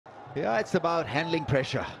Yeah, it's about handling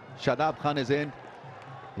pressure. Shadab Khan is in.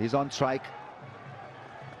 He's on strike.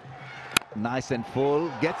 Nice and full.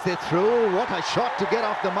 Gets it through. What a shot to get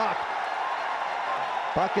off the mark.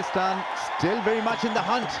 Pakistan still very much in the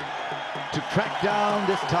hunt to track down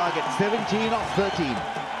this target. 17 of 13.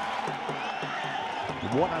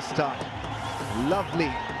 What a start.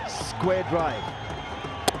 Lovely square drive.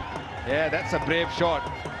 Yeah, that's a brave shot.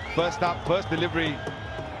 First up, first delivery.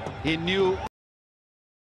 He knew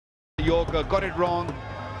Yorker got it wrong.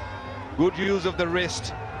 Good use of the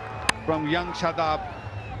wrist from young Shadab.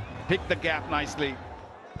 Picked the gap nicely.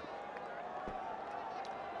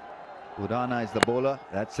 Udana is the bowler.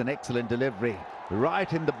 That's an excellent delivery.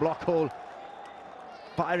 Right in the block hole.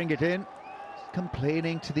 Firing it in.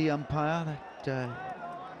 Complaining to the umpire that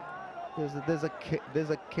there's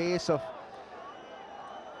a case of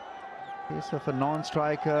a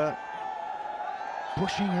non-striker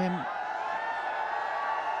pushing him.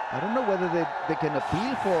 I don't know whether they can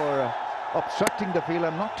appeal for obstructing the field.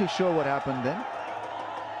 I'm not too sure what happened then.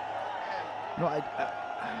 No,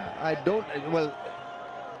 I don't. Well,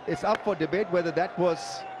 it's up for debate whether that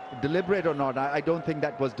was deliberate or not. I don't think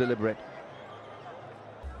that was deliberate.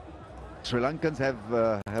 Sri Lankans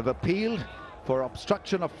have appealed for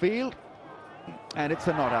obstruction of field, and it's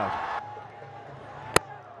a not out.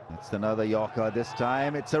 It's another Yorker this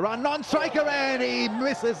time. It's a run, non-striker, and he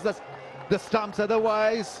misses the stumps.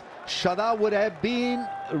 Otherwise, Shadab would have been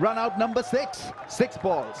run out number 6. 6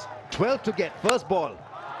 balls, 12 to get. First ball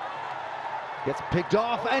gets picked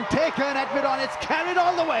off and taken at mid-on. It's carried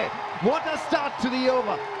all the way. What a start to the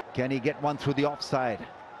over. Can he get one through the offside?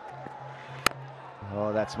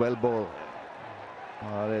 Oh, that's well bowled.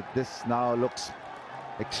 Oh, this now looks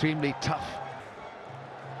extremely tough.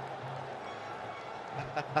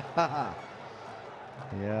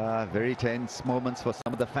 Yeah, very tense moments for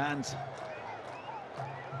some of the fans.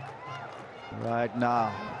 Right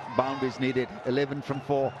now, boundaries needed. 11 from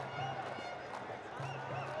 4.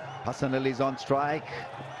 Hassan Ali's on strike.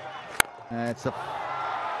 It's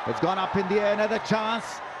gone up in the air. Another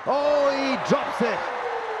chance. Oh, he drops it.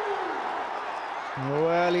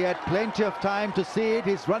 Well, he had plenty of time to see it.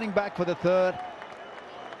 He's running back for the third.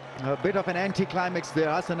 A bit of an anticlimax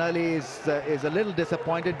there. Hassan Ali is a little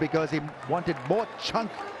disappointed because he wanted more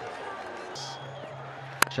chunk.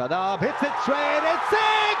 Shadab hits it straight. It's 6!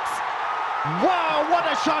 Wow, what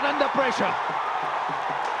a shot under pressure.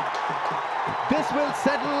 This will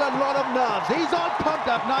settle a lot of nerves. He's all pumped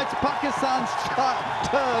up. Now it's Pakistan's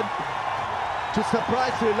turn to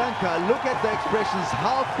surprise Sri Lanka. Look at the expressions,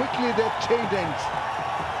 how quickly they've changed ends.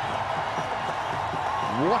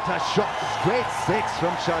 What a shot, straight 6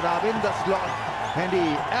 from Shadab in the slot, and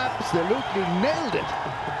he absolutely nailed it.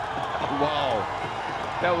 Wow,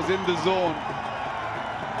 that was in the zone.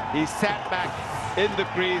 He sat back in the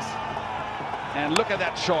crease, and look at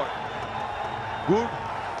that shot. Good,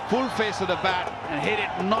 full face of the bat, and hit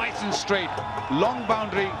it nice and straight. Long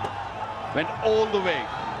boundary, went all the way.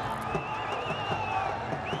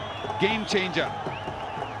 Game changer.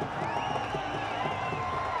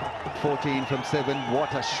 14 from 7.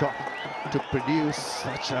 What a shot to produce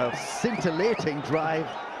such a scintillating drive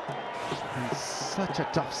in such a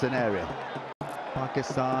tough scenario.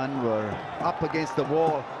 Pakistan were up against the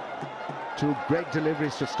wall. 2 great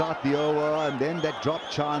deliveries to start the over, and then that drop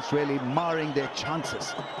chance really marring their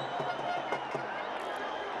chances.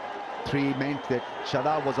 3 meant that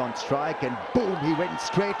Shadab was on strike, and boom, he went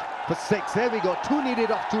straight for 6. There we go, 2 needed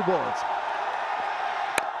off 2 balls.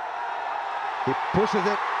 He pushes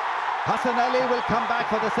it. Hassan Ali will come back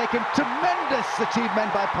for the second. Tremendous achievement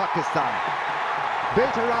by Pakistan.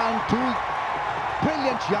 Built around 2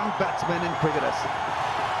 brilliant young batsmen and cricketers.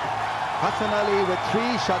 Hassan Ali with 3,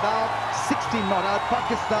 Shadab 16 not out.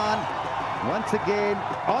 Pakistan once again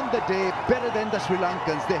on the day better than the Sri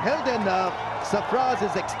Lankans. They held their nerve. Sarfraz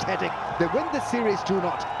is ecstatic. They win the series 2-0.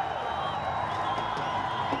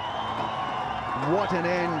 What an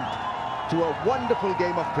end to a wonderful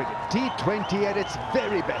game of cricket. T20 at its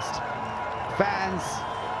very best. Fans,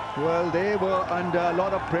 well, they were under a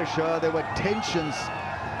lot of pressure. There were tensions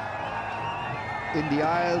in the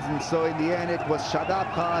aisles, and so in the end it was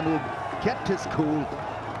Shadab Khan who kept his cool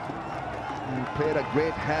and played a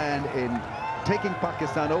great hand in taking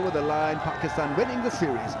Pakistan over the line, Pakistan winning the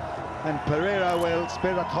series. And Pereira, well,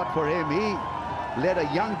 spare a thought for him. He led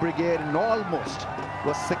a young brigade and almost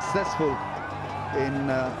was successful in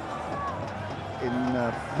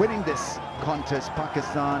winning this contest.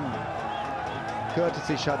 Pakistan,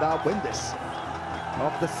 courtesy Shadab, win this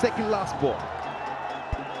off the second last ball.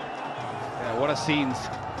 Yeah, what a scenes.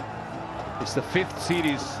 It's the 5th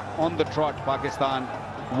series on the trot. Pakistan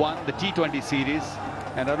won the T20 series.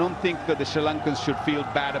 And I don't think that the Sri Lankans should feel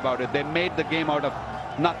bad about it. They made the game out of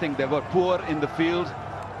nothing. They were poor in the field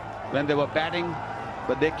when they were batting,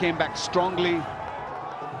 but they came back strongly.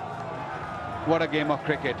 What a game of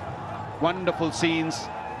cricket. Wonderful scenes.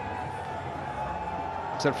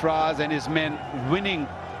 Sarfraz and his men winning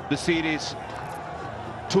the series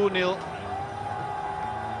 2-0.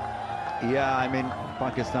 Yeah, I mean,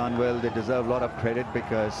 Pakistan, well, they deserve a lot of credit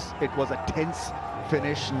because it was a tense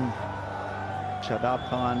finish, and Shadab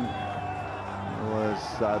Khan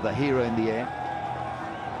was the hero in the end.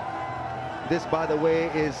 This, by the way,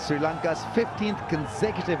 is Sri Lanka's 15th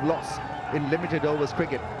consecutive loss in limited overs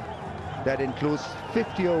cricket. That includes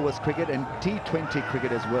 50 overs cricket and T20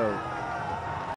 cricket as well.